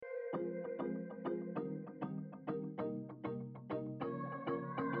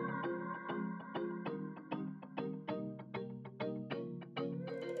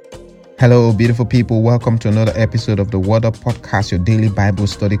Hello, beautiful people. Welcome to another episode of the Word Up Podcast, your daily Bible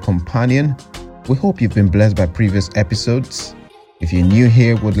study companion. We hope you've been blessed by previous episodes. If you're new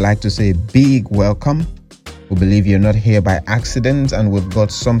here, we'd like to say a big welcome. We believe you're not here by accident, and we've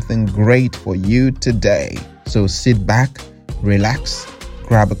got something great for you today. So sit back, relax,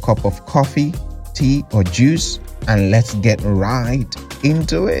 grab a cup of coffee, tea, or juice, and let's get right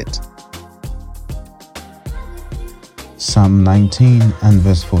into it. Psalm 19 and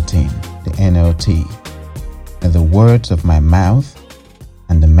verse 14, the NLT. May the words of my mouth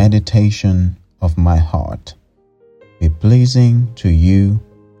and the meditation of my heart be pleasing to you,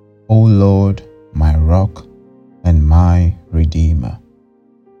 O Lord, my rock and my redeemer.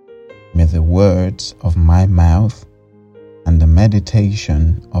 May the words of my mouth and the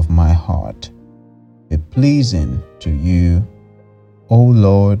meditation of my heart be pleasing to you, O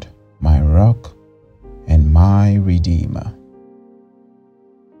Lord, my rock and my redeemer.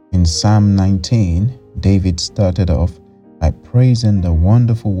 In Psalm 19, David started off by praising the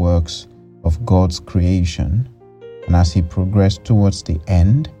wonderful works of God's creation, and as he progressed towards the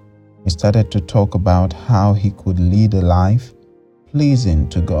end, he started to talk about how he could lead a life pleasing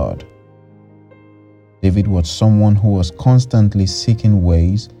to God. David was someone who was constantly seeking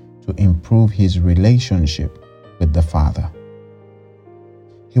ways to improve his relationship with the Father.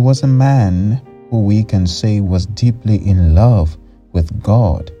 He was a man who we can say was deeply in love with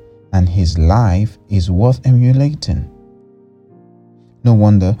God, and his life is worth emulating. No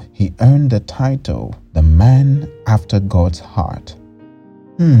wonder he earned the title, the man after God's heart.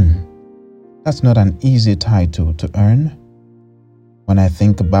 That's not an easy title to earn. When I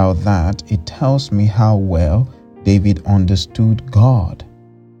think about that, it tells me how well David understood God.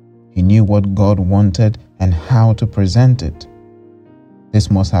 He knew what God wanted and how to present it. This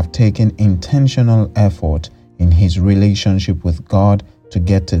must have taken intentional effort in his relationship with God to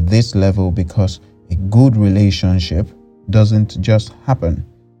get to this level, because a good relationship doesn't just happen.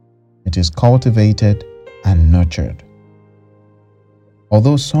 It is cultivated and nurtured.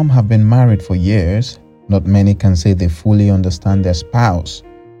 Although some have been married for years, not many can say they fully understand their spouse.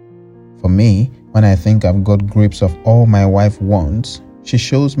 For me, when I think I've got grips of all my wife wants, she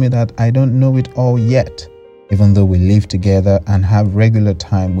shows me that I don't know it all yet, even though we live together and have regular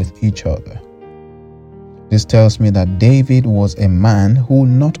time with each other. This tells me that David was a man who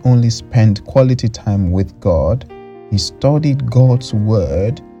not only spent quality time with God, he studied God's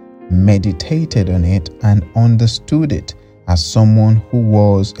word, meditated on it, and understood it as someone who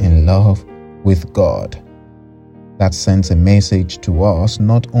was in love with God. That sends a message to us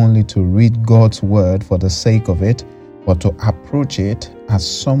not only to read God's word for the sake of it, but to approach it as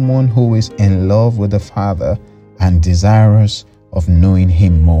someone who is in love with the Father and desirous of knowing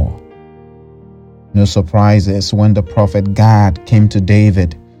Him more. No surprises when the prophet Gad came to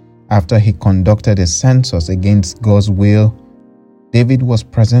David after he conducted a census against God's will. David was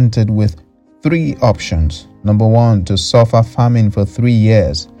presented with 3 options. Number 1, to suffer famine for 3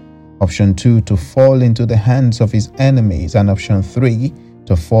 years. Option 2, to fall into the hands of his enemies. And option 3,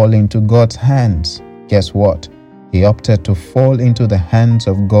 to fall into God's hands. Guess what? He opted to fall into the hands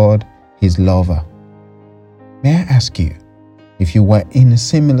of God, his lover. May I ask you, if you were in a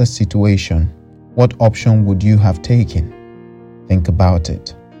similar situation, what option would you have taken? Think about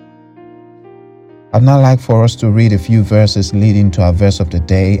it. I'd now like for us to read a few verses leading to our verse of the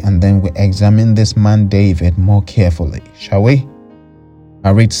day, and then we examine this man David more carefully, shall we?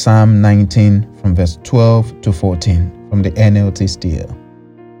 I read Psalm 19 from verse 12 to 14 from the NLT still.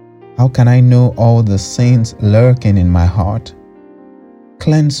 How can I know all the sins lurking in my heart?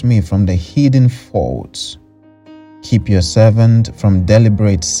 Cleanse me from the hidden faults. Keep your servant from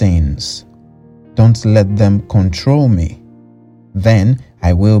deliberate sins. Don't let them control me. Then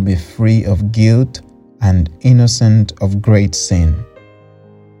I will be free of guilt and innocent of great sin.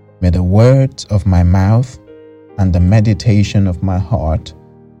 May the words of my mouth and the meditation of my heart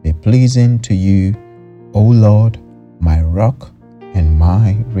be pleasing to you, O Lord, my rock and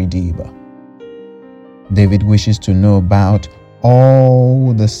my redeemer. David wishes to know about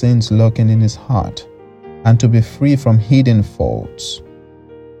all the sins lurking in his heart and to be free from hidden faults.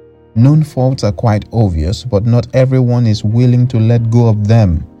 Known faults are quite obvious, but not everyone is willing to let go of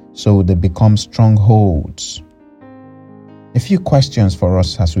them, so they become strongholds. A few questions for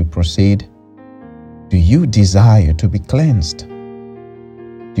us as we proceed. Do you desire to be cleansed?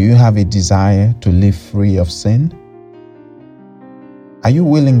 Do you have a desire to live free of sin? Are you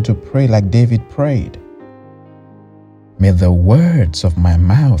willing to pray like David prayed? May the words of my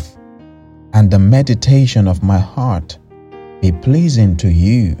mouth and the meditation of my heart be pleasing to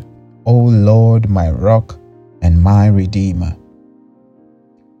you, O Lord, my rock and my redeemer.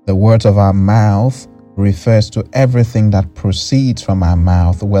 The words of our mouth refers to everything that proceeds from our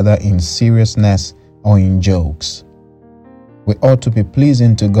mouth, whether in seriousness or in jokes. We ought to be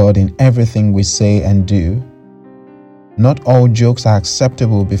pleasing to God in everything we say and do. Not all jokes are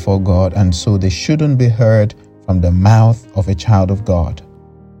acceptable before God, and so they shouldn't be heard from the mouth of a child of God.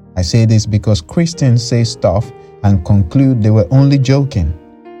 I say this because Christians say stuff and conclude they were only joking.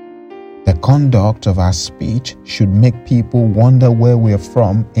 The conduct of our speech should make people wonder where we are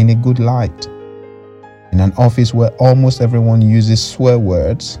from in a good light. In an office where almost everyone uses swear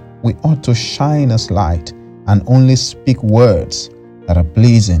words, we ought to shine a light and only speak words that are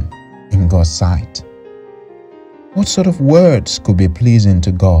pleasing in God's sight. What sort of words could be pleasing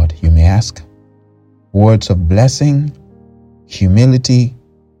to God, you may ask? Words of blessing, humility,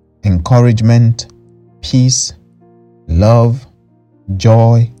 encouragement, peace, love,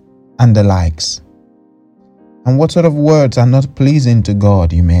 joy, and the likes. And what sort of words are not pleasing to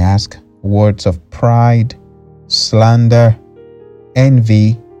God, you may ask? Words of pride, slander,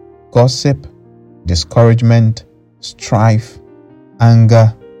 envy, gossip, discouragement, strife,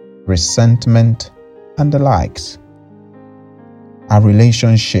 anger, resentment, and the likes. Our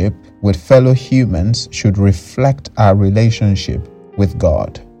relationship with fellow humans should reflect our relationship with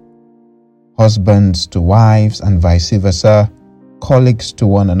God. Husbands to wives and vice versa, colleagues to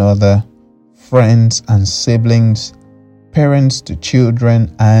one another, friends and siblings, parents to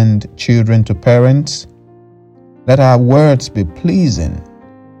children and children to parents. Let our words be pleasing.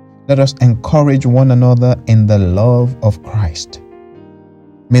 Let us encourage one another in the love of Christ.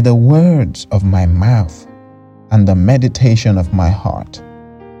 May the words of my mouth and the meditation of my heart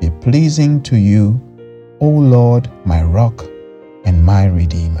be pleasing to you, O Lord, my rock and my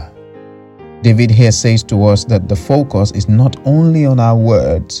redeemer. David here says to us that the focus is not only on our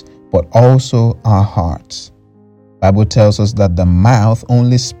words, but also our hearts. The Bible tells us that the mouth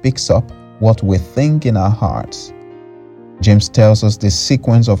only speaks up what we think in our hearts. James tells us the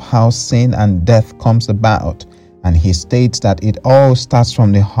sequence of how sin and death comes about, and he states that it all starts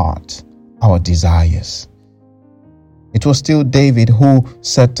from the heart, our desires. It was still David who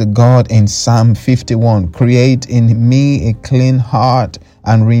said to God in Psalm 51, "Create in me a clean heart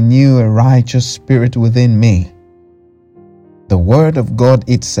and renew a righteous spirit within me." The Word of God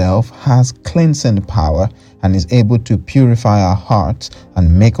itself has cleansing power and is able to purify our hearts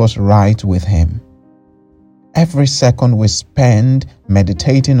and make us right with Him. Every second we spend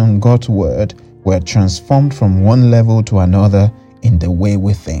meditating on God's Word, we're transformed from one level to another in the way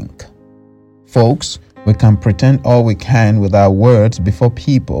we think. Folks, we can pretend all we can with our words before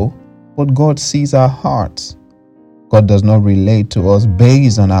people, but God sees our hearts. God does not relate to us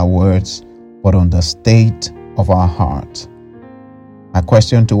based on our words, but on the state of our heart. My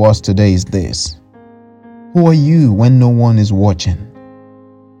question to us today is this: who are you when no one is watching?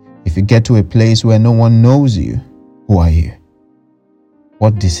 If you get to a place where no one knows you, who are you?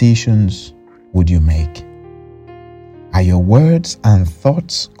 What decisions would you make? Are your words and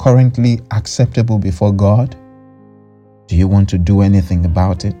thoughts currently acceptable before God? Do you want to do anything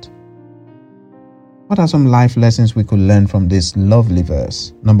about it? What are some life lessons we could learn from this lovely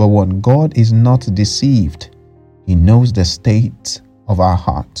verse? Number 1, God is not deceived. He knows the state of our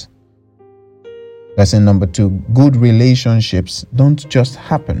heart. Lesson number 2, good relationships don't just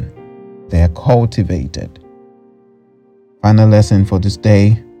happen, they are cultivated. Final lesson for this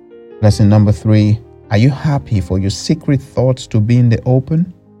day, lesson number 3, are you happy for your secret thoughts to be in the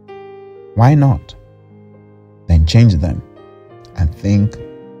open? Why not? Then change them and think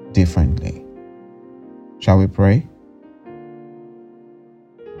differently. Shall we pray?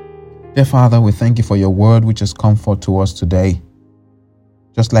 Dear Father, we thank you for your word which has come forth to us today.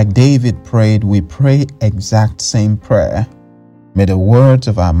 Just like David prayed, we pray exact same prayer. May the words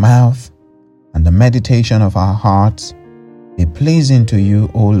of our mouth and the meditation of our hearts be pleasing to you,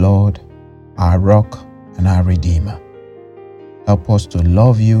 O Lord, our rock and our redeemer. Help us to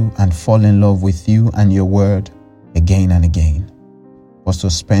love you and fall in love with you and your word again and again. Help us to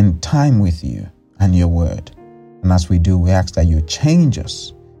spend time with you and your word. And as we do, we ask that you change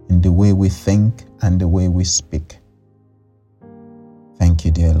us in the way we think and the way we speak. Thank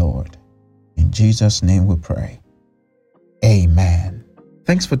you, dear Lord. In Jesus' name we pray. Amen.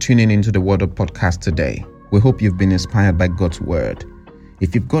 Thanks for tuning into the Word Up podcast today. We hope you've been inspired by God's word.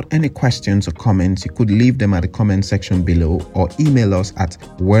 If you've got any questions or comments, you could leave them at the comment section below or email us at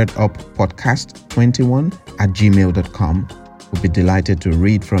worduppodcast21@gmail.com. We'll be delighted to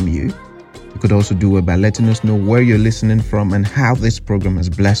read from you. You could also do it by letting us know where you're listening from and how this program has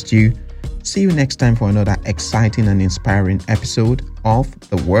blessed you. See you next time for another exciting and inspiring episode of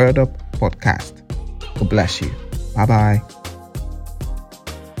the Word Up podcast. God bless you. Bye-bye.